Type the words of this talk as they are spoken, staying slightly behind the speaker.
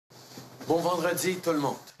Bon vendredi, tout le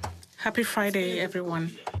monde. Happy Friday,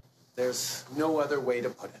 everyone. There's no other way to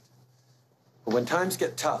put it. But when times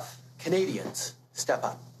get tough, Canadians step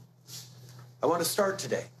up. I want to start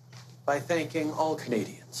today by thanking all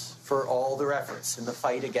Canadians for all their efforts in the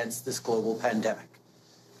fight against this global pandemic.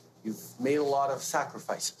 You've made a lot of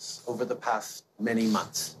sacrifices over the past many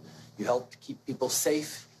months. You helped keep people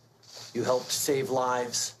safe. You helped save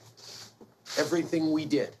lives. Everything we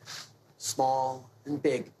did, small and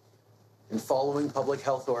big, in following public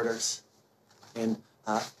health orders, in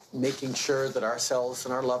making sure that ourselves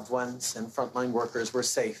and our loved ones and frontline workers were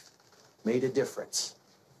safe, made a difference.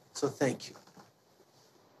 So thank you.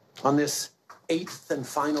 On this 8th and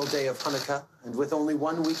final day of Hanukkah, and with only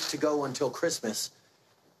 1 week to go until Christmas,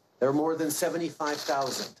 there are more than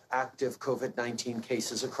 75,000 active COVID-19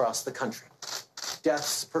 cases across the country.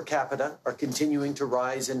 Deaths per capita are continuing to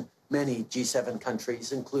rise in many G7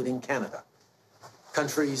 countries, including Canada.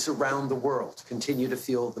 Countries around the world continue to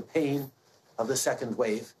feel the pain of the second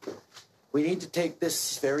wave. We need to take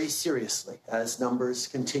this very seriously as numbers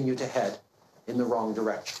continue to head in the wrong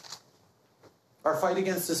direction. Our fight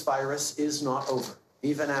against this virus is not over,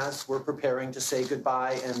 even as we're preparing to say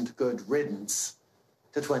goodbye and good riddance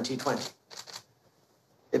to 2020.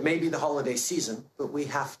 It may be the holiday season, but we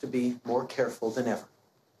have to be more careful than ever.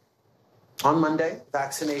 On Monday,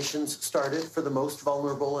 vaccinations started for the most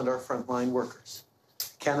vulnerable and our frontline workers.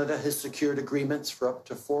 Canada has secured agreements for up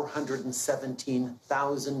to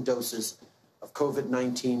 417,000 doses of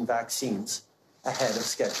COVID-19 vaccines ahead of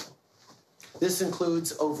schedule. This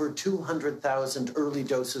includes over 200,000 early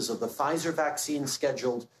doses of the Pfizer vaccine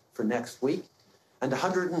scheduled for next week and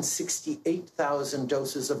 168,000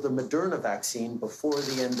 doses of the Moderna vaccine before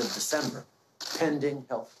the end of December, pending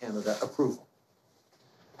Health Canada approval.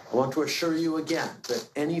 I want to assure you again that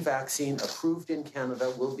any vaccine approved in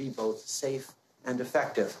Canada will be both safe and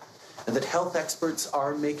effective, and that health experts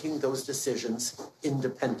are making those decisions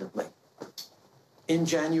independently. In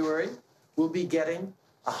January, we'll be getting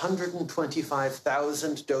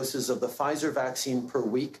 125,000 doses of the Pfizer vaccine per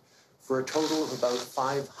week for a total of about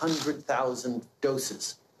 500,000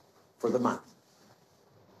 doses for the month.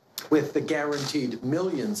 With the guaranteed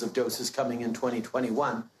millions of doses coming in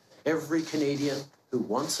 2021, every Canadian who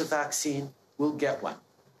wants a vaccine will get one,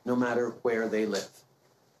 no matter where they live.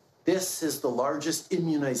 This is the largest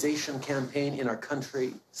immunization campaign in our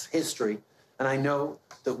country's history, and I know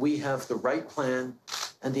that we have the right plan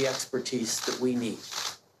and the expertise that we need.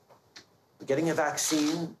 Getting a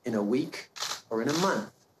vaccine in a week or in a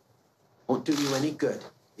month won't do you any good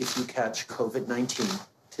if you catch COVID-19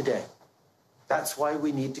 today. That's why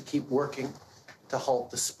we need to keep working to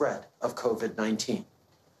halt the spread of COVID-19.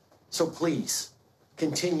 So please,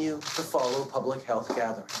 continue to follow public health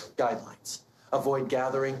guidelines. Avoid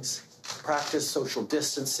gatherings, practice social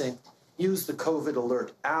distancing, use the COVID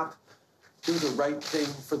Alert app, do the right thing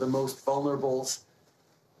for the most vulnerables,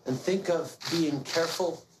 and think of being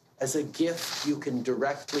careful as a gift you can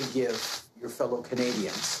directly give your fellow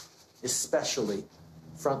Canadians, especially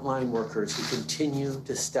frontline workers who continue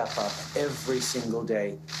to step up every single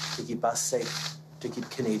day to keep us safe, to keep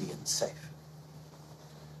Canadians safe.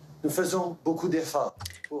 Nous faisons beaucoup d'efforts.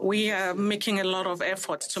 We are making a lot of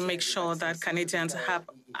efforts to make sure that Canadians have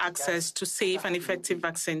access to safe and effective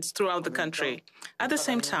vaccines throughout the country. At the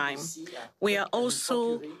same time, we are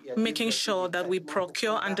also making sure that we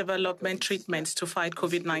procure and develop treatments to fight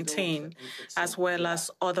COVID-19, as well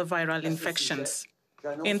as other viral infections.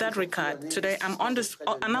 In that regard, today I'm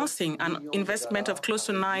announcing an investment of close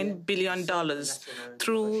to $9 billion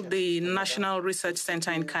through the National Research Centre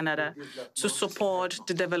in Canada to support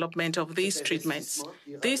the development of these treatments.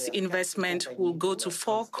 This investment will go to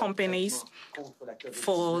 4 companies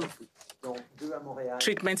for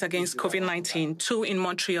treatments against COVID-19, 2 in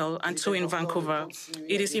Montreal and 2 in Vancouver.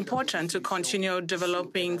 It is important to continue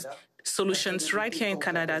developing solutions right here in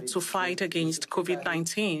Canada to fight against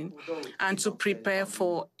COVID-19 and to prepare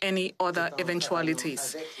for any other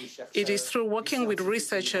eventualities. It is through working with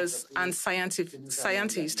researchers and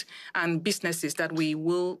scientists and businesses that we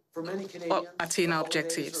will attain our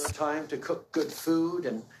objectives. Time to cook good food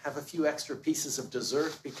and have a few extra pieces of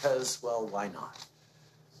dessert because, well, why not?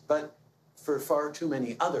 But for far too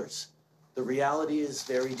many others, the reality is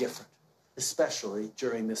very different, especially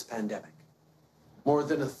during this pandemic. More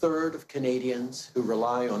than a third of Canadians who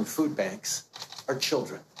rely on food banks are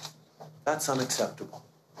children. That's unacceptable.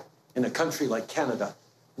 In a country like Canada,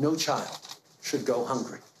 no child should go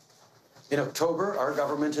hungry. In October, our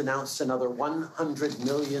government announced another $100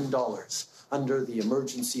 million under the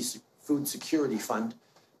Emergency Food Security Fund,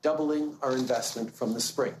 doubling our investment from the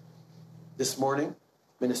spring. This morning,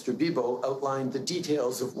 Minister Bibeau outlined the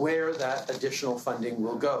details of where that additional funding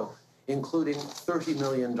will go, including $30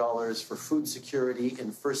 million for food security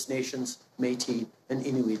in First Nations, Métis, and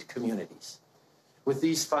Inuit communities. With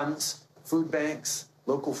these funds, food banks,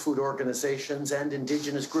 local food organizations, and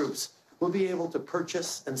Indigenous groups will be able to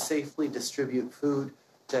purchase and safely distribute food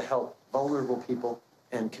to help vulnerable people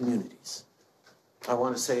and communities. I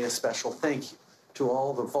want to say a special thank you to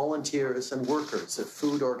all the volunteers and workers of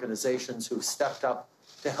food organizations who've stepped up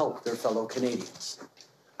to help their fellow Canadians.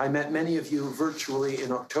 I met many of you virtually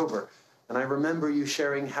in October, and I remember you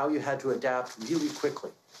sharing how you had to adapt really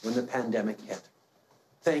quickly when the pandemic hit.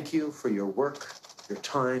 Thank you for your work, your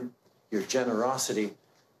time, your generosity,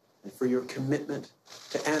 and for your commitment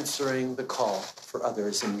to answering the call for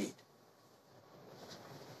others in need.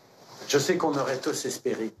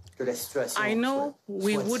 I know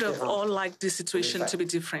we would have all liked the situation to be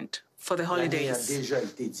different for the holidays.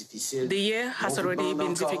 The year has already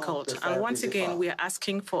been difficult, and once again, we are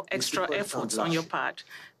asking for extra efforts on your part.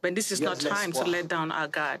 But this is not time to let down our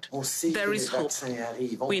guard. There is hope.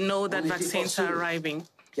 We know that vaccines are arriving.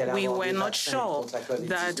 We were not sure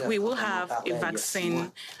that we will have a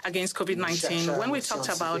vaccine against COVID-19. When we talked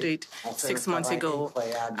about it 6 months ago,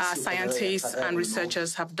 our scientists and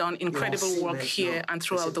researchers have done incredible work here and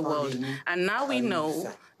throughout the world. And now we know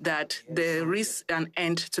that there is an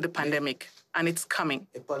end to the pandemic, and it's coming.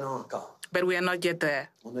 But we are not yet there.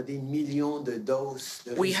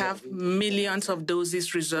 We have millions of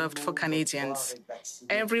doses reserved for Canadians.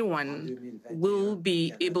 Everyone will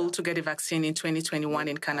be able to get a vaccine in 2021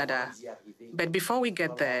 in Canada. But before we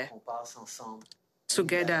get there,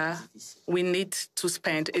 together, we need to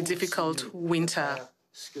spend a difficult winter.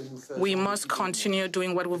 We must continue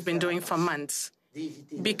doing what we've been doing for months.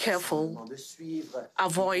 Be careful,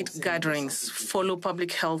 avoid gatherings, follow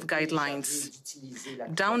public health guidelines,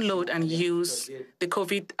 download and use the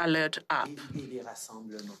COVID Alert app,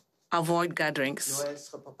 avoid gatherings.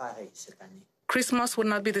 Christmas will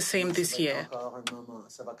not be the same this year,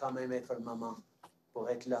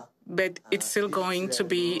 but it's still going to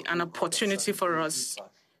be an opportunity for us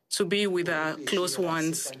to be with our close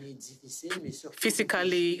ones,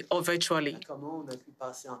 physically or virtually,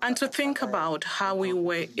 and to think about how we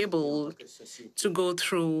were able to go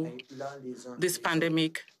through this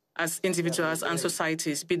pandemic as individuals and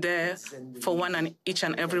societies, be there for one and each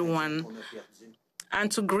and every one,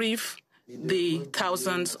 and to grieve the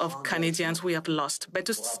thousands of Canadians we have lost, but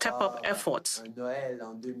to step up efforts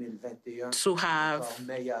to have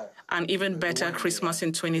an even better Christmas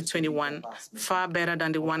in 2021, far better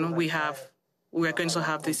than the one we are going to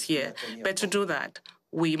have this year. But to do that,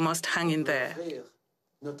 we must hang in there.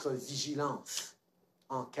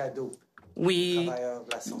 We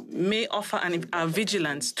may offer our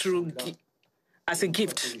vigilance as a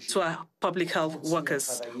gift to our public health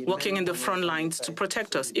workers working in the front lines to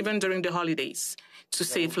protect us, even during the holidays, to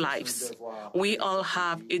save lives. We all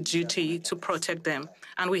have a duty to protect them,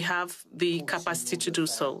 and we have the capacity to do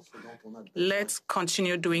so. Let's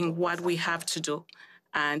continue doing what we have to do,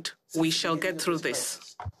 and we shall get through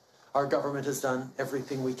this. Our government has done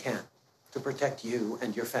everything we can to protect you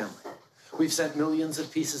and your family. We've sent millions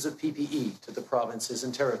of pieces of PPE to the provinces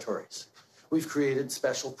and territories. We've created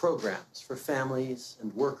special programs for families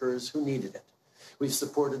and workers who needed it. We've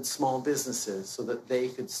supported small businesses so that they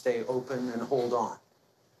could stay open and hold on.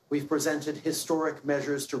 We've presented historic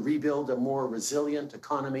measures to rebuild a more resilient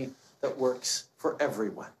economy that works for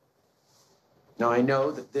everyone. Now, I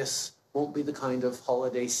know that this won't be the kind of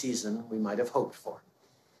holiday season we might have hoped for,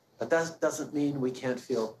 but that doesn't mean we can't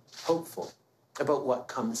feel hopeful about what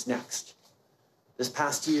comes next. This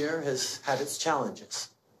past year has had its challenges,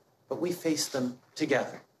 but we faced them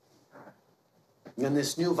together. When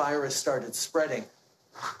this new virus started spreading,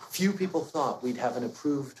 few people thought we'd have an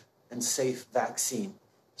approved and safe vaccine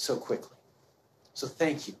so quickly. So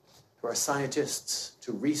thank you to our scientists,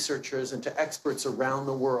 to researchers, and to experts around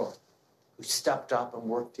the world who stepped up and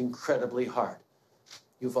worked incredibly hard.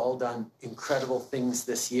 You've all done incredible things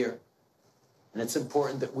this year, and it's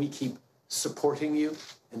important that we keep supporting you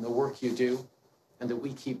in the work you do, and that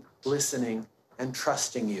we keep listening and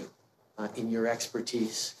trusting you in your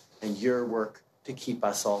expertise and your work to keep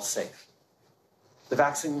us all safe. The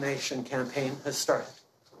vaccination campaign has started.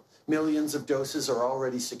 Millions of doses are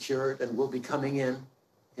already secured and will be coming in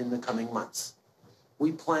the coming months.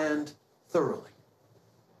 We planned thoroughly.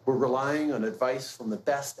 We're relying on advice from the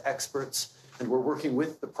best experts, and we're working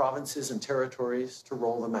with the provinces and territories to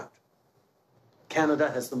roll them out.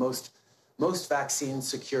 Canada has the most vaccines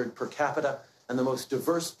secured per capita and the most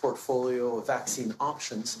diverse portfolio of vaccine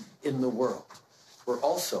options in the world. We're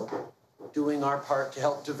also doing our part to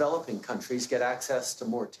help developing countries get access to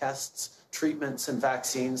more tests, treatments, and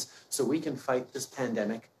vaccines so we can fight this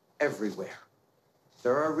pandemic everywhere.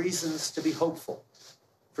 There are reasons to be hopeful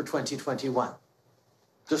for 2021.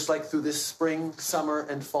 Just like through this spring, summer,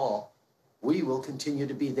 and fall, we will continue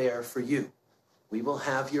to be there for you. We will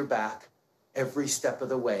have your back every step of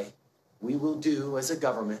the way. We will do, as a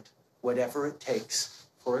government, whatever it takes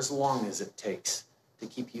for as long as it takes to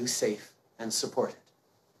keep you safe and supported.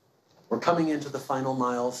 We're coming into the final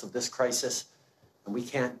miles of this crisis, and we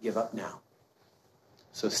can't give up now.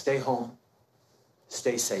 So stay home,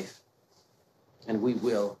 stay safe, and we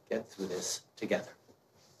will get through this together.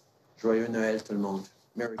 Joyeux Noël tout le monde.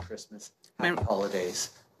 Merry Christmas, Happy Holidays,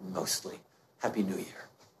 and mostly Happy New Year.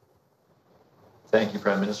 Thank you,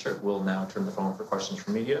 Prime Minister. We'll now turn the phone for questions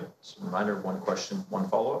from media. Just a reminder, one question, one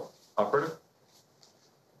follow-up. Operator.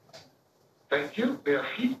 Thank you.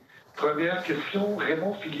 Merci. Première question,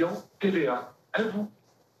 Raymond Fillon, TVA. À vous.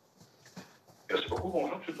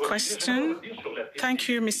 Question. Thank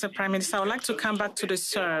you, Mr. Prime Minister. I would like to come back to the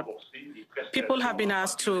SERB. People have been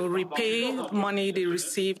asked to repay money they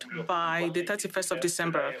received by the 31st of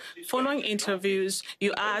December. Following interviews,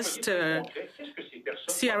 you asked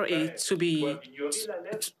CRA to be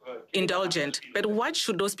indulgent. But what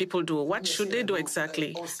should those people do? What should they do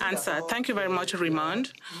exactly? Answer. Thank you very much,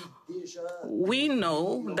 Raymond. We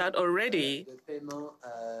know that already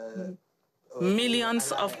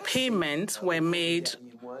millions of payments were made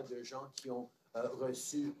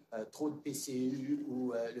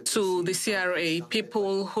to the CRA,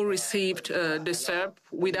 people who received the SERB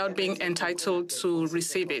without being entitled to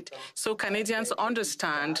receive it. So Canadians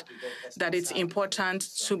understand that it's important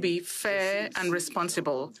to be fair and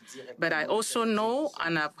responsible. But I also know,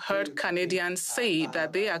 and I've heard Canadians say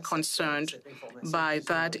that they are concerned by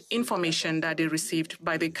that information that they received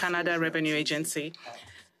by the Canada Revenue Agency.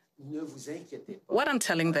 What I'm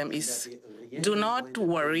telling them is, do not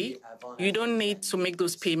worry. You don't need to make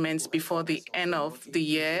those payments before the end of the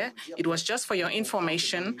year. It was just for your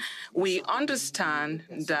information. We understand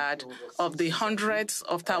that of the hundreds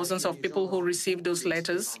of thousands of people who received those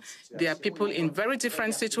letters, there are people in very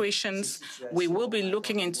different situations. We will be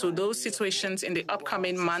looking into those situations in the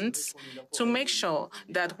upcoming months to make sure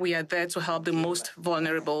that we are there to help the most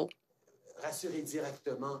vulnerable.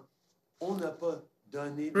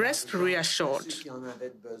 Rest reassured.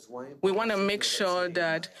 We want to make sure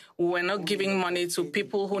that we're not giving money to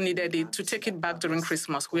people who needed it to take it back during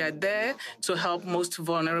Christmas. We are there to help most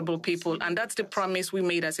vulnerable people, and that's the promise we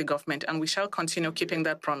made as a government, and we shall continue keeping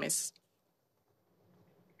that promise.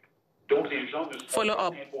 Follow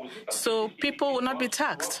up. So people will not be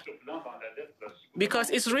taxed because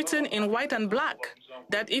it's written in white and black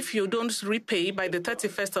that if you don't repay by the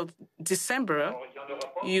 31st of December,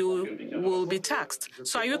 you will be taxed.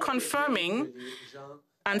 So are you confirming?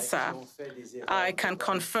 Answer. I can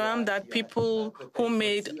confirm that people who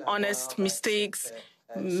made honest mistakes,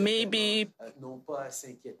 maybe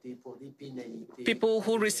people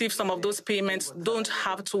who receive some of those payments, don't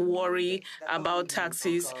have to worry about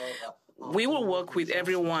taxes. We will work with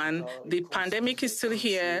everyone. The pandemic is still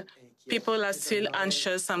here. People are still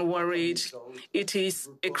anxious and worried. It is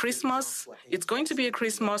a Christmas. It's going to be a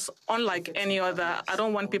Christmas unlike any other. I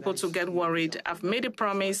don't want people to get worried. I've made a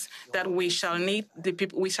promise that we shall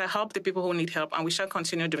help the people who need help, and we shall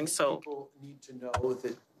continue doing so. People need to know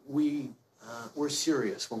that we were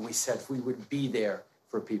serious when we said we would be there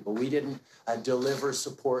for people. We didn't deliver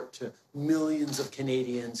support to millions of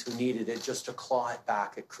Canadians who needed it just to claw it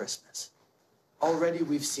back at Christmas. Already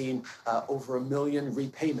we've seen over 1 million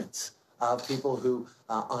repayments of people who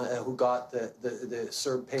got the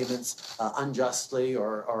CERB payments unjustly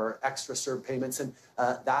or extra CERB payments. And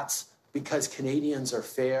that's because Canadians are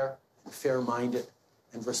fair and fair-minded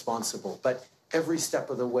and responsible. But every step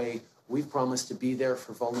of the way, we've promised to be there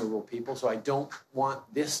for vulnerable people. So I don't want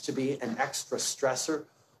this to be an extra stressor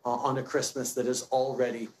on a Christmas that is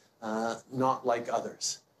already not like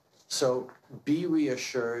others. So be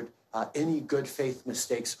reassured. Any good faith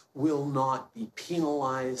mistakes will not be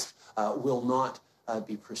penalized, will not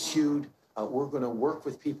be pursued. We're going to work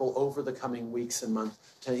with people over the coming weeks and months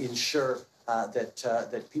to ensure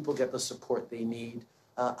that people get the support they need.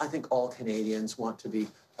 I think all Canadians want to be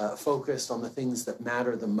focused on the things that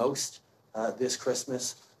matter the most this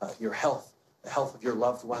Christmas, your health, the health of your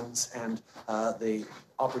loved ones, and the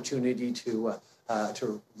opportunity to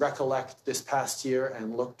recollect this past year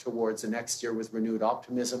and look towards the next year with renewed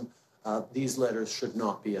optimism. These letters should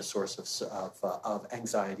not be a source of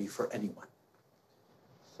anxiety for anyone.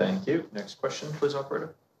 Thank you. Next question, please,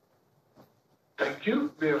 operator. Thank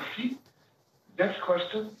you. Merci. Next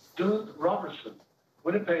question, Dylan Robertson,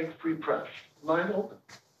 Winnipeg Free Press. Line open.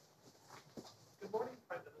 Good morning,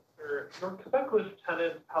 Prime Minister. Your Quebec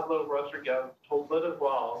Lieutenant Pablo Rodriguez told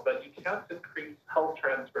Littlejohn that you can't increase health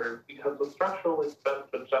transfers because the structural expense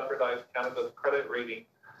would jeopardize Canada's credit rating.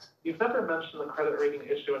 You've never mentioned the credit rating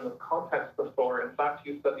issue in this context before. In fact,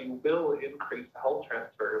 you said you will increase health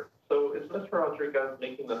transfers. So is Mr. Rodriguez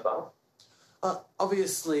making this up?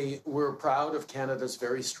 Obviously, we're proud of Canada's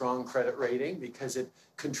very strong credit rating because it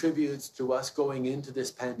contributes to us going into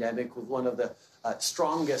this pandemic with one of the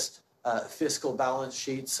strongest fiscal balance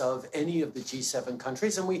sheets of any of the G7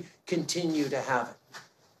 countries, and we continue to have it.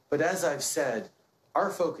 But as I've said,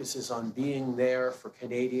 our focus is on being there for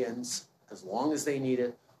Canadians as long as they need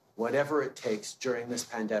it, whatever it takes during this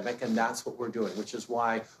pandemic, and that's what we're doing, which is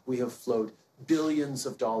why we have flowed billions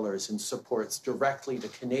of dollars in supports directly to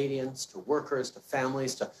Canadians, to workers, to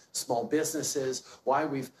families, to small businesses, why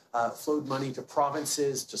we've flowed money to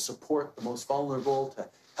provinces to support the most vulnerable, to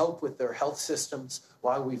help with their health systems,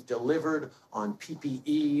 why we've delivered on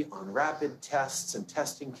PPE, on rapid tests and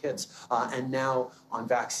testing kits, and now on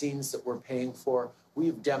vaccines that we're paying for.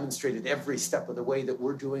 We've demonstrated every step of the way that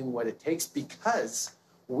we're doing what it takes because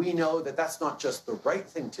we know that that's not just the right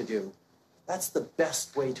thing to do, that's the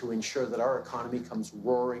best way to ensure that our economy comes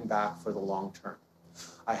roaring back for the long term.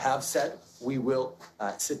 I have said we will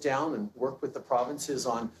sit down and work with the provinces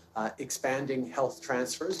on expanding health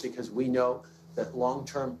transfers because we know that long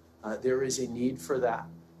term there is a need for that.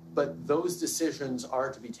 But those decisions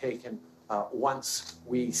are to be taken once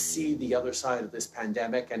we see the other side of this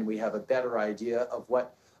pandemic and we have a better idea of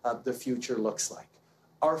what the future looks like.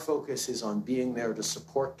 Our focus is on being there to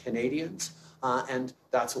support Canadians, and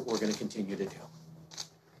that's what we're going to continue to do.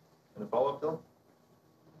 And a follow-up, Bill?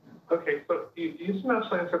 Okay, so you didn't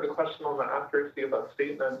actually answer the question on the accuracy of that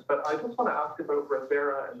statement, but I just want to ask about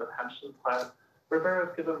Rivera and the pension plan. Rivera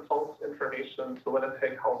has given false information to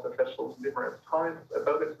Winnipeg health officials numerous times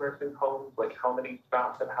about its nursing homes, like how many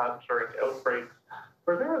staff it had during outbreaks.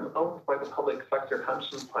 Rivera is owned by the public sector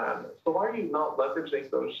pension plan, so why are you not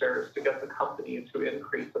leveraging those shares to get the company to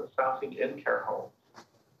increase its staffing in care homes?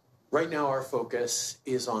 Right now, our focus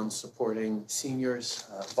is on supporting seniors,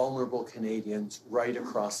 vulnerable Canadians right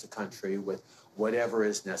across the country with whatever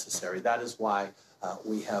is necessary. That is why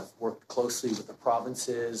we have worked closely with the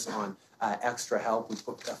provinces on extra help. We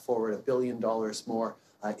put forward $1 billion more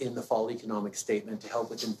in the fall economic statement to help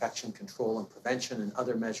with infection control and prevention and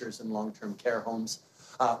other measures in long-term care homes.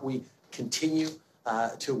 We continue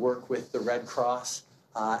to work with the Red Cross,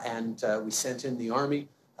 and we sent in the Army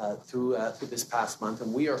through this past month,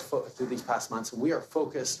 and we are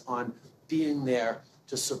focused on being there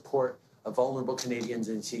to support vulnerable Canadians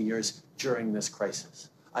and seniors during this crisis.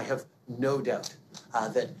 I have no doubt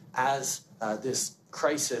that as this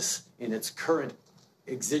crisis in its current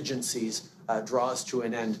exigencies draws to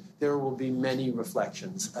an end, there will be many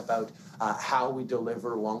reflections about how we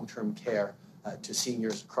deliver long-term care to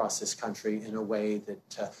seniors across this country in a way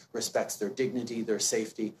that respects their dignity, their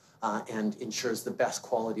safety, and ensures the best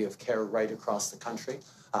quality of care right across the country.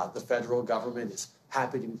 The federal government is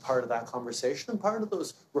happy to be part of that conversation, and part of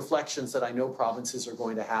those reflections that I know provinces are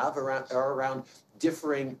going to have are around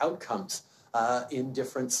differing outcomes in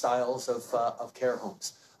different styles of care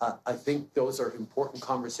homes. I think those are important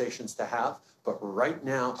conversations to have, but right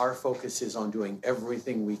now our focus is on doing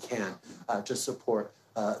everything we can to support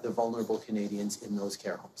the vulnerable Canadians in those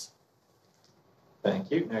care homes.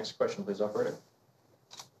 Thank you. Next question, please, operator.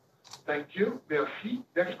 Thank you. Merci.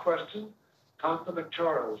 Next question, Thompson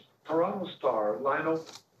McCharles, Toronto Star, line open.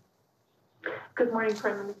 Good morning,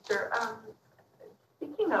 Prime Minister.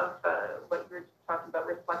 Speaking of what you were talking about,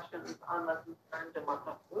 reflections on lessons learned and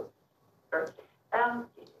whatnot.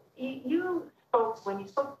 You spoke, when you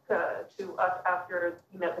spoke to us after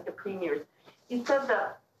you met with the premiers, you said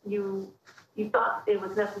that you thought it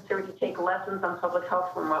was necessary to take lessons on public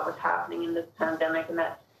health from what was happening in this pandemic, and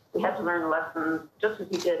that we had to learn lessons just as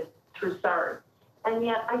we did through SARS. And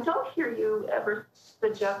yet I don't hear you ever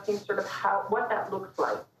suggesting sort of what that looks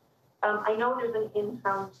like. I know there's an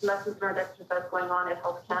in-house lessons learned exercise going on at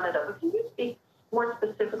Health Canada, but can you speak more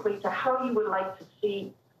specifically to how you would like to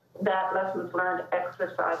see that lessons learned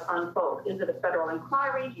exercise unfold? Is it a federal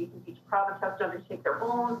inquiry? Do you think each province has to undertake their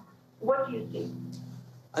own? What do you see?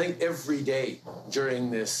 I think every day during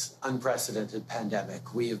this unprecedented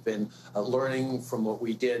pandemic, we have been learning from what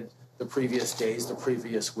we did the previous days, the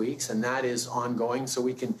previous weeks, and that is ongoing, so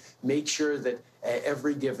we can make sure that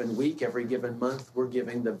every given week, every given month, we're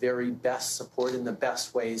giving the very best support in the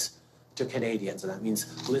best ways to Canadians. And that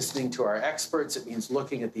means listening to our experts. It means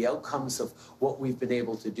looking at the outcomes of what we've been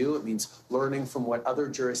able to do. It means learning from what other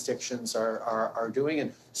jurisdictions are doing.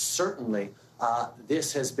 And certainly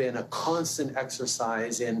This has been a constant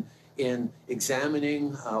exercise in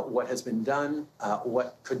examining what has been done,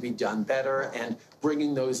 what could be done better, and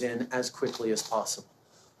bringing those in as quickly as possible.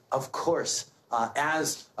 Of course,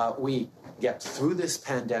 as we get through this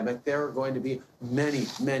pandemic, there are going to be many,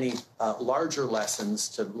 many larger lessons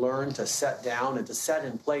to learn, to set down, and to set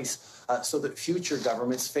in place so that future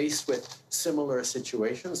governments faced with similar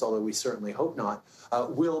situations, although we certainly hope not,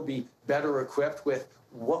 will be better equipped with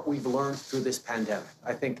what we've learned through this pandemic.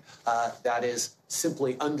 I think that is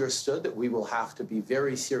simply understood, that we will have to be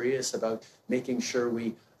very serious about making sure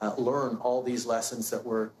we learn all these lessons that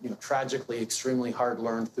were tragically extremely hard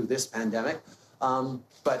learned through this pandemic.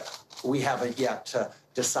 But we haven't yet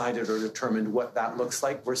decided or determined what that looks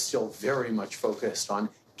like. We're still very much focused on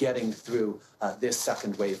getting through this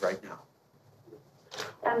second wave right now.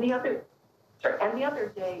 And the other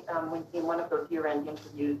day, when in one of those year-end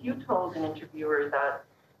interviews, you told an interviewer that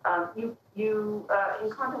you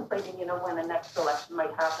in contemplating, when the next election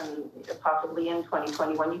might happen, possibly in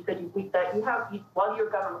 2021, you said that while your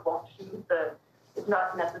government won't choose it's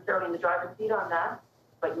not necessarily in the driver's seat on that,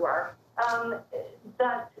 but you are,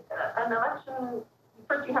 that an election,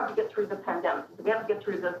 first you have to get through the pandemic. We have to get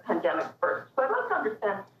through this pandemic first. So I'd like to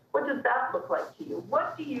understand, what does that look like to you?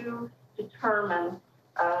 What do you determine,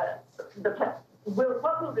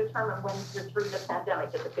 what will determine when you're through the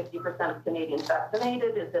pandemic? Is it 50% of Canadians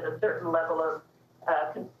vaccinated? Is it a certain level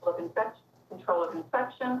of control of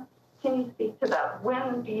infection? Can you speak to that?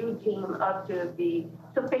 When do you deem us to be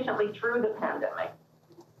sufficiently through the pandemic?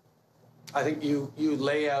 I think you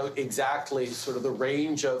lay out exactly sort of the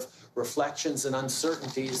range of reflections and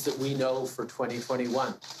uncertainties that we know for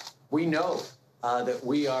 2021. We know that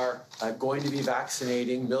we are going to be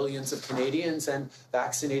vaccinating millions of Canadians and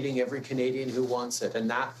vaccinating every Canadian who wants it, and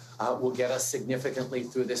that will get us significantly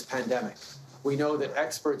through this pandemic. We know that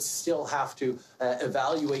experts still have to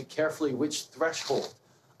evaluate carefully which threshold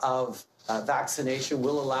of vaccination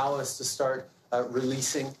will allow us to start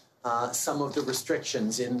releasing some of the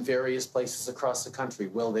restrictions in various places across the country.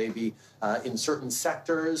 Will they be in certain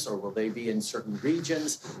sectors, or will they be in certain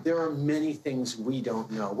regions? There are many things we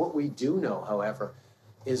don't know. What we do know, however,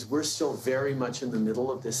 is we're still very much in the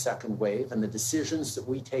middle of this second wave, and the decisions that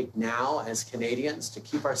we take now as Canadians to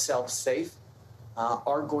keep ourselves safe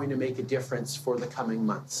are going to make a difference for the coming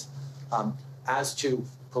months. As to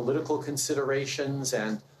political considerations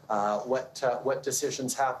and what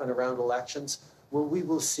decisions happen around elections, well, we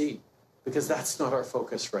will see, because that's not our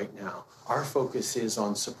focus right now. Our focus is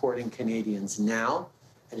on supporting Canadians now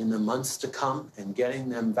and in the months to come, and getting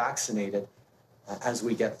them vaccinated as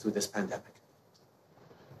we get through this pandemic.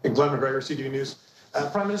 And Glenn McGregor, CTV News.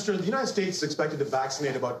 Prime Minister, the United States is expected to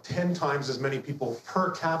vaccinate about 10 times as many people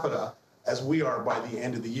per capita as we are by the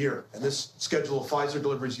end of the year. And this schedule of Pfizer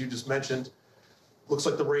deliveries you just mentioned looks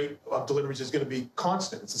like the rate of deliveries is going to be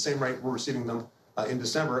constant. It's the same rate we're receiving them in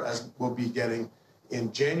December as we'll be getting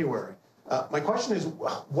in January. My question is,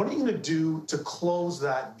 what are you going to do to close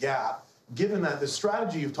that gap, given that the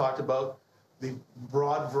strategy you've talked about, the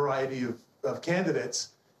broad variety of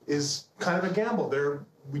candidates, is kind of a gamble?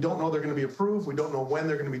 We don't know they're going to be approved. We don't know when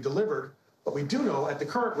they're going to be delivered. But we do know at the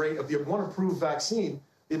current rate of the one approved vaccine,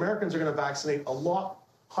 the Americans are going to vaccinate a lot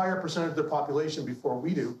higher percentage of their population before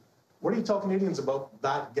we do. What do you tell Canadians about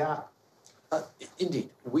that gap? Indeed.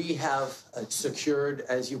 We have secured,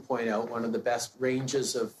 as you point out, one of the best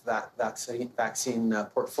ranges of vaccine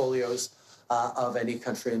portfolios of any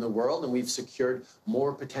country in the world, and we've secured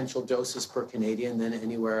more potential doses per Canadian than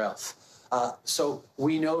anywhere else. So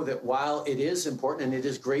we know that while it is important, and it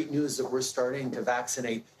is great news that we're starting to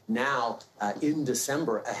vaccinate now in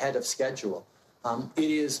December ahead of schedule,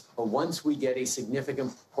 it is once we get a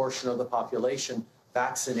significant portion of the population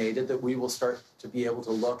vaccinated that we will start to be able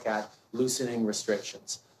to look at loosening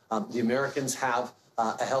restrictions. The Americans have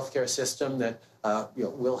a healthcare system that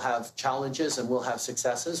will have challenges and will have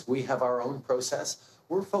successes. We have our own process.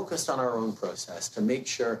 We're focused on our own process to make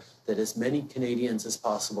sure that as many Canadians as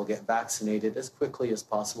possible get vaccinated as quickly as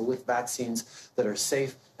possible with vaccines that are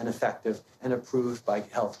safe and effective and approved by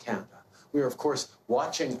Health Canada. We are, of course,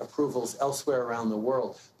 watching approvals elsewhere around the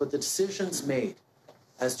world, but the decisions made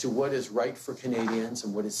as to what is right for Canadians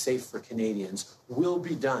and what is safe for Canadians will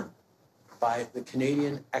be done by the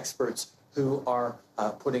Canadian experts who are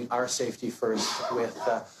putting our safety first with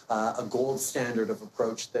a gold standard of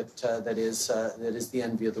approach that is the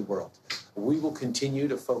envy of the world. We will continue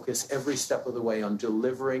to focus every step of the way on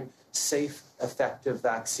delivering safe, effective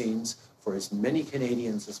vaccines for as many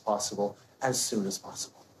Canadians as possible, as soon as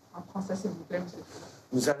possible.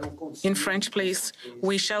 In French, please.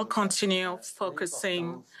 We shall continue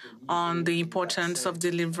focusing on the importance of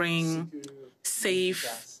delivering safe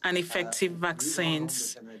and effective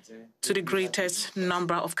vaccines to the greatest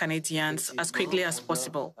number of Canadians as quickly as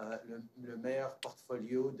possible.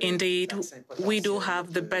 Indeed, we do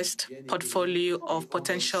have the best portfolio of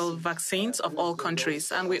potential vaccines of all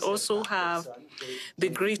countries, and we also have the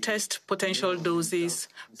greatest potential doses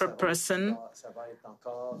per person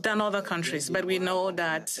than other countries. But we know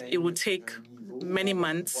that it will take many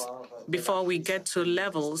months before we get to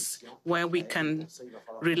levels where we can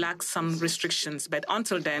relax some restrictions. But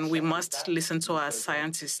until then, we must listen to our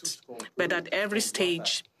scientists. But at every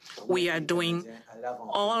stage, we are doing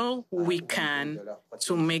all we can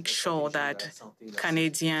to make sure that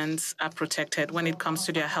Canadians are protected when it comes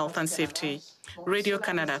to their health and safety. Radio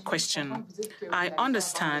Canada question. I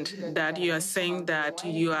understand that you are saying that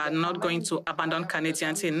you are not going to abandon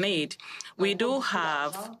Canadians in need. We do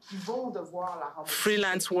have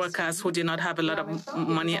freelance workers who did not have a lot of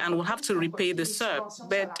money and will have to repay the CERB.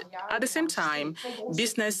 But at the same time,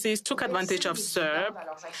 businesses took advantage of CERB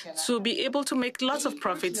to be able to make lots of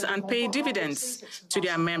profits and pay dividends to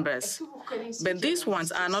their members. But these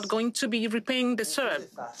ones are not going to be repaying the CERB.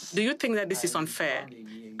 Do you think that this is unfair?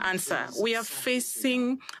 Answer. We are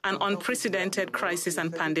facing an unprecedented crisis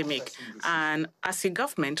and pandemic, and as a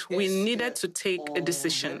government, we needed to take a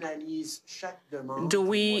decision. Do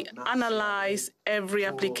we analyze every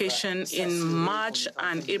application in March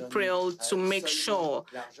and April to make sure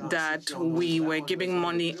that we were giving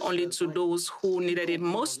money only to those who needed it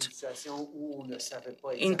most,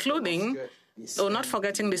 including not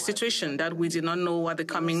forgetting the situation that we did not know what the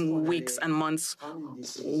coming weeks and months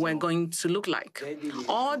were going to look like?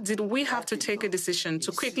 Or did we have to take a decision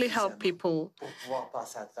to quickly help people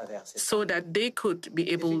so that they could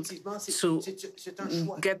be able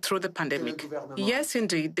to get through the pandemic? Yes,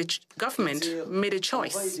 indeed, the government made a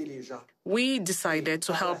choice. We decided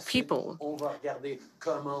to help people,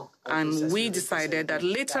 and we decided that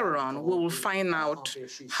later on we will find out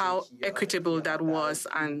how equitable that was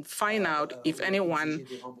and find out if anyone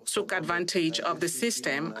took advantage of the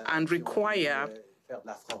system and require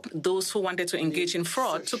those who wanted to engage in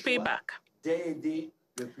fraud to pay back.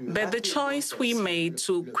 But the choice we made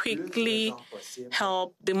to quickly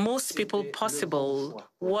help the most people possible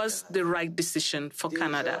was the right decision for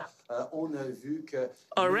Canada.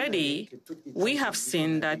 Already, we have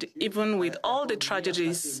seen that even with all the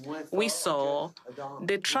tragedies we saw,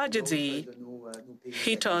 the tragedy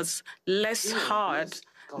hit us less hard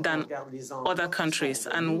than other countries.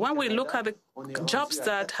 And when we look at the jobs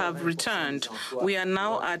that have returned, we are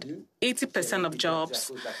now at 80% of jobs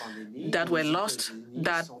that were lost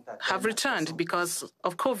that have returned because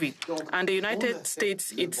of COVID. And the United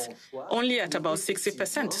States, it's only at about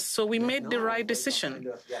 60%. So we made the right decision.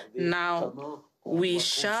 Now, we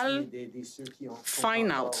shall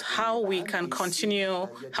find out how we can continue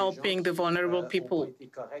helping the vulnerable people.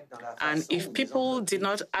 And if people did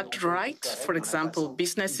not act right, for example,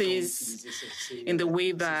 businesses, in the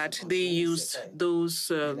way that they used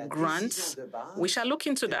those grants, we shall look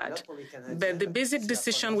into that. But the basic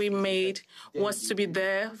decision we made was to be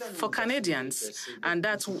there for Canadians. And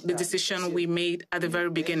that's the decision we made at the very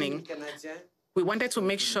beginning. We wanted to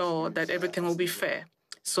make sure that everything will be fair.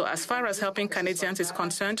 So as far as helping Canadians is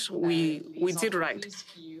concerned, we did right.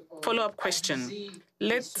 Follow-up question.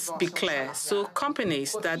 Let's be clear. So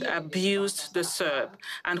companies that abused the CERB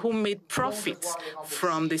and who made profits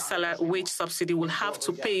from the salary wage subsidy will have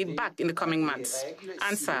to pay it back in the coming months.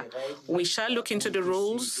 Answer. We shall look into the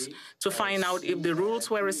rules to find out if the rules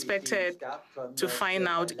were respected, to find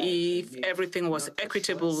out if everything was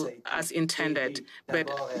equitable as intended. But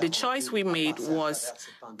the choice we made was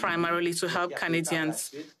primarily to help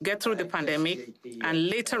Canadians get through the pandemic and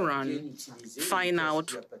later on find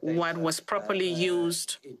out what was properly used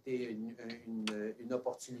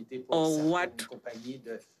or what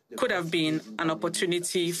could have been an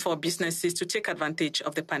opportunity for businesses to take advantage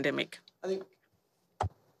of the pandemic. I think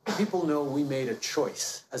people know we made a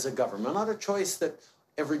choice as a government, not a choice that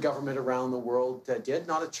every government around the world did,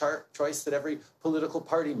 not a choice that every political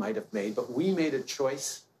party might have made, but we made a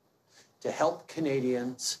choice to help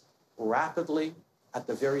Canadians rapidly at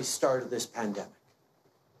the very start of this pandemic,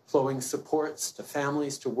 flowing supports to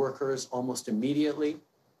families, to workers almost immediately,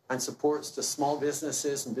 and supports to small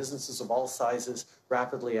businesses and businesses of all sizes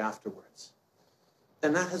rapidly afterwards.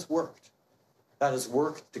 And that has worked. That has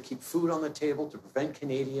worked to keep food on the table, to prevent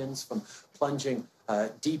Canadians from plunging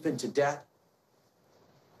deep into debt.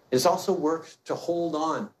 It has also worked to hold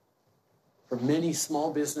on for many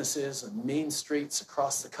small businesses and main streets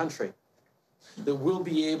across the country that will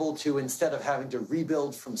be able to, instead of having to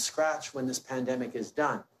rebuild from scratch when this pandemic is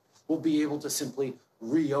done, we'll be able to simply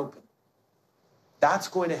reopen. That's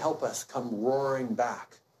going to help us come roaring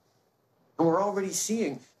back. And we're already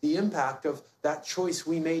seeing the impact of that choice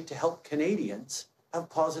we made to help Canadians have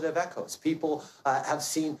positive echoes. People have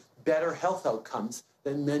seen better health outcomes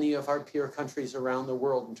than many of our peer countries around the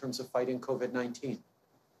world in terms of fighting COVID-19.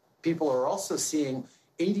 People are also seeing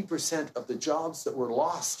 80% of the jobs that were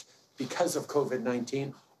lost because of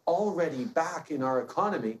COVID-19 already back in our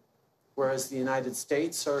economy, whereas the United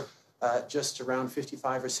States are just around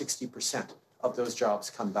 55 or 60% of those jobs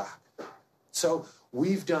come back. So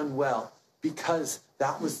we've done well because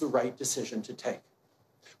that was the right decision to take.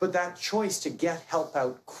 But that choice to get help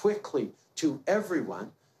out quickly to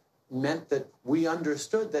everyone meant that we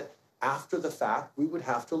understood that after the fact, we would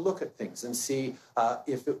have to look at things and see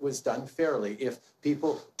if it was done fairly, if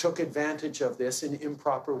people took advantage of this in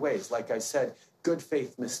improper ways. Like I said, good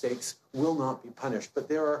faith mistakes will not be punished. But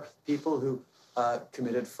there are people who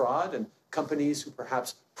committed fraud and companies who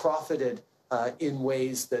perhaps profited in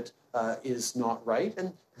ways that is not right.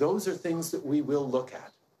 And those are things that we will look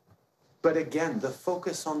at. But again, the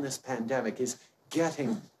focus on this pandemic is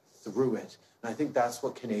getting through it. And I think that's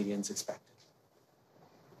what Canadians expected.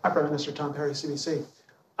 Hi, Prime Minister. Tom Perry, CBC.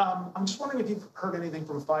 I'm just wondering if you've heard anything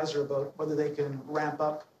from Pfizer about whether they can ramp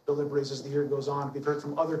up deliveries as the year goes on. If you've heard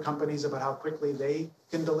from other companies about how quickly they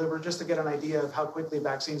can deliver, just to get an idea of how quickly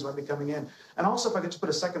vaccines might be coming in. And also, if I could just put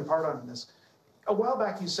a second part on this. A while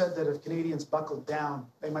back, you said that if Canadians buckled down,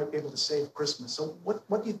 they might be able to save Christmas. So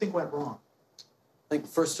what do you think went wrong? I think,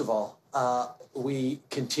 first of all, we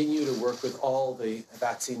continue to work with all the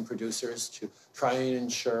vaccine producers to try and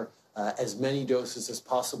ensure as many doses as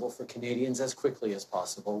possible for Canadians as quickly as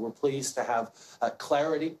possible. We're pleased to have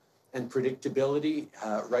clarity and predictability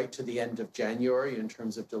right to the end of January in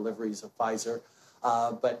terms of deliveries of Pfizer.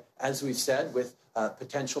 But as we've said, with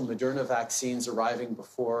potential Moderna vaccines arriving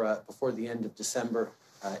before the end of December,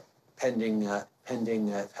 pending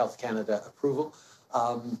Health Canada approval,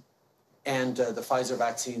 and the Pfizer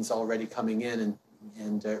vaccines already coming in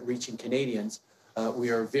and reaching Canadians, we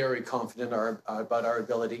are very confident about our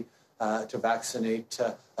ability to vaccinate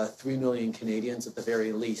 3 million Canadians at the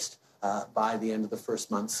very least by the end of the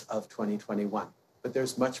first months of 2021. But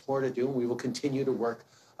there's much more to do, and we will continue to work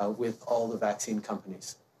with all the vaccine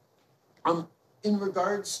companies. In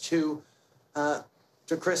regards to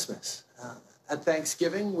Christmas, at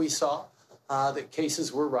Thanksgiving, we saw that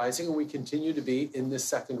cases were rising, and we continue to be in this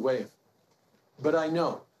second wave. But I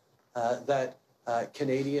know that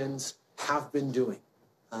Canadians have been doing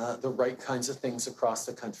the right kinds of things across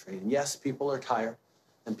the country. And yes, people are tired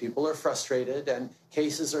and people are frustrated and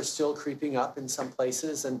cases are still creeping up in some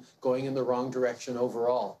places and going in the wrong direction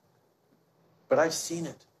overall. But I've seen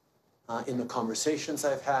it in the conversations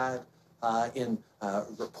I've had, in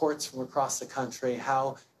reports from across the country,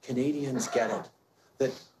 how Canadians get it,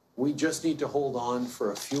 that we just need to hold on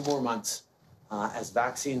for a few more months as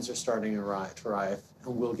vaccines are starting to arrive,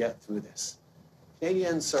 and we'll get through this.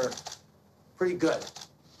 Canadians are pretty good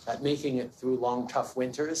at making it through long, tough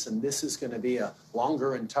winters, and this is going to be a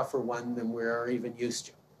longer and tougher one than we're even used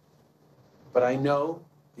to. But I know,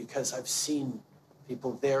 because I've seen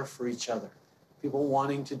people there for each other, people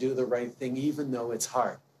wanting to do the right thing, even though it's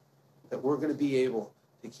hard, that we're going to be able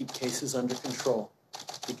to keep cases under control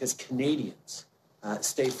because Canadians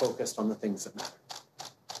stay focused on the things that matter.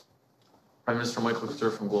 Prime Minister Michael Couture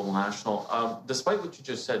from Global National. Despite what you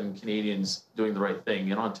just said in Canadians doing the right thing,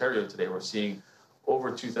 in Ontario today we're seeing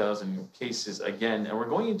over 2,000 cases again, and we're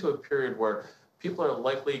going into a period where people are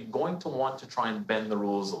likely going to want to try and bend the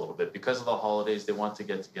rules a little bit. Because of the holidays, they want to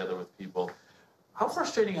get together with people. How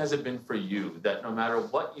frustrating has it been for you that no matter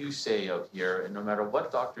what you say out here, and no matter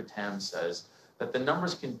what Dr. Tam says, that the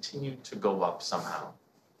numbers continue to go up somehow?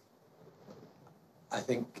 I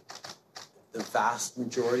think the vast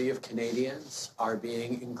majority of Canadians are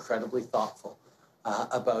being incredibly thoughtful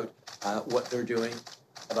about what they're doing,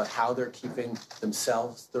 about how they're keeping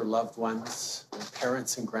themselves, their loved ones, their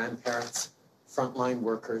parents and grandparents, frontline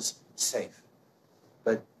workers safe.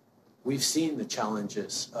 But we've seen the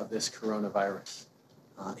challenges of this coronavirus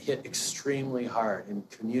hit extremely hard in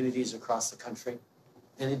communities across the country,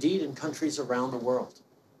 and indeed in countries around the world.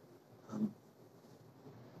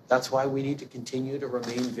 That's why we need to continue to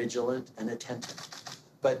remain vigilant and attentive.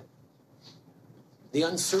 But the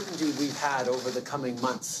uncertainty we've had over the coming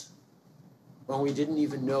months, when we didn't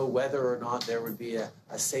even know whether or not there would be a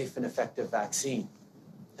safe and effective vaccine,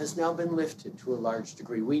 has now been lifted to a large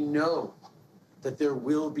degree. We know that there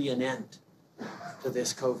will be an end to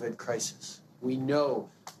this COVID crisis. We know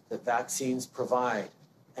that vaccines provide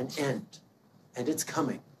an end, and it's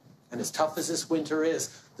coming. And as tough as this winter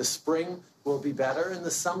is, the spring will be better, and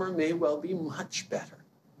the summer may well be much better.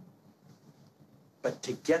 But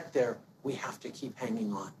to get there, we have to keep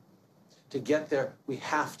hanging on. To get there, we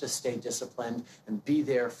have to stay disciplined and be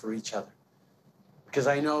there for each other. Because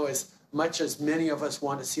I know as much as many of us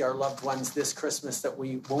want to see our loved ones this Christmas that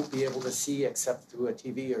we won't be able to see except through a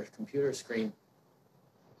TV or a computer screen,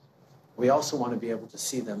 we also want to be able to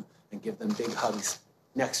see them and give them big hugs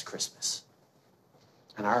next Christmas.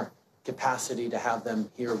 And our capacity to have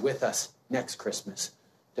them here with us next Christmas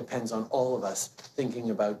depends on all of us thinking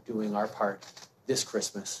about doing our part this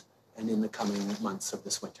Christmas and in the coming months of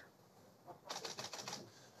this winter.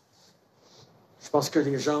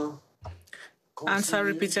 Answer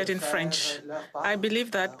repeated in French. I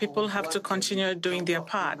believe that people have to continue doing their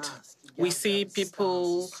part. We see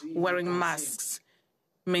people wearing masks,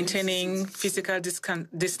 maintaining physical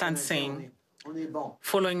distancing,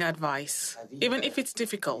 following advice, even if it's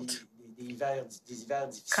difficult.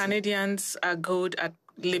 Canadians are good at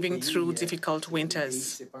living through difficult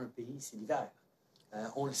winters.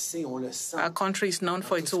 Our country is known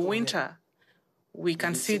for its winter. We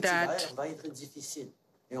can see that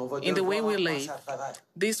in the way we live.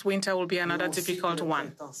 This winter will be another difficult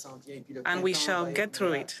one, and we shall get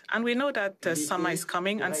through it. And we know that summer is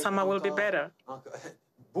coming, and summer will be better.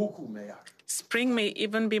 Spring may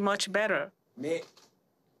even be much better.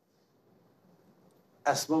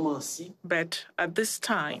 But at this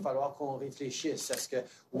time,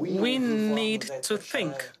 we need to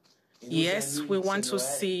think. Yes, we want to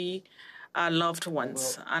see our loved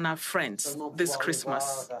ones and our friends this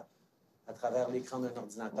Christmas.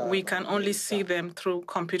 We can only see them through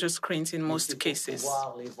computer screens in most cases.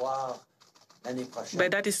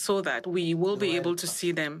 But that is so that we will be able to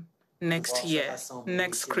see them next year,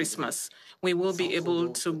 next Christmas. We will be able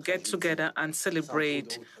to get together and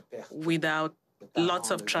celebrate without lots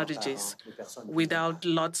of tragedies, without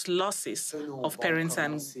losses of parents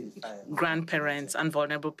and grandparents and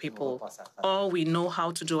vulnerable people. All we know how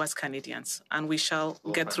to do as Canadians, and we shall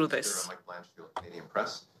get through this. Canadian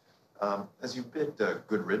Press. As you bid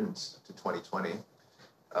good riddance to 2020,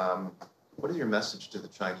 what is your message to the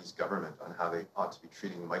Chinese government on how they ought to be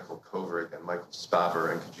treating Michael Kovrig and Michael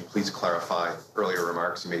Spavor? And could you please clarify earlier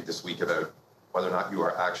remarks you made this week about whether or not you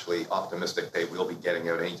are actually optimistic they will be getting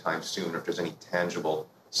out anytime soon, or if there's any tangible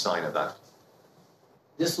sign of that?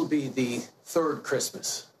 This will be the third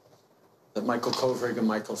Christmas that Michael Kovrig and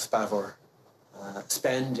Michael Spavor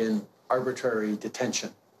spend in arbitrary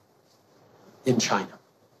detention in China.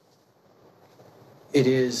 It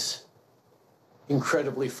is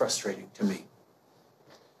incredibly frustrating to me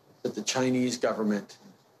that the Chinese government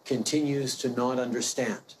continues to not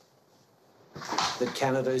understand that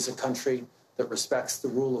Canada is a country that respects the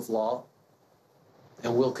rule of law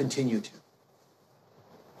and will continue to.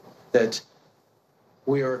 That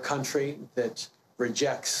we are a country that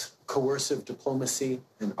rejects coercive diplomacy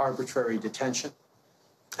and arbitrary detention,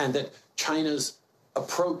 and that China's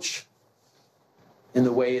approach in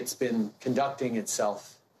the way it's been conducting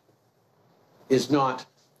itself is not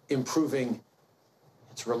improving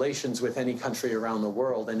its relations with any country around the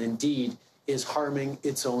world, and indeed is harming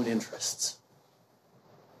its own interests.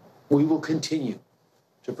 We will continue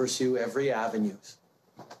to pursue every avenue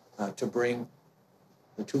to bring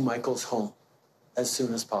the two Michaels home as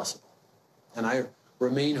soon as possible. And I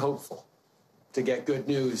remain hopeful to get good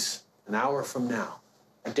news an hour from now,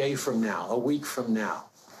 a day from now, a week from now,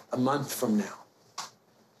 a month from now.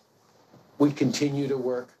 We continue to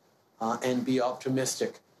work and be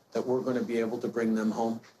optimistic that we're going to be able to bring them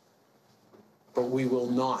home. But we will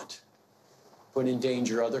not put in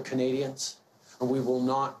danger other Canadians, and we will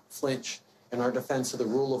not flinch in our defense of the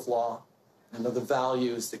rule of law and of the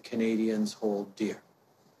values that Canadians hold dear.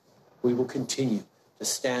 We will continue to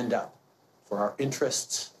stand up for our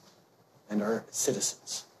interests and our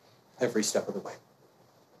citizens every step of the way.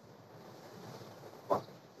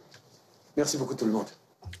 Merci beaucoup tout le monde.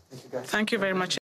 Thank you, guys. Thank you very much.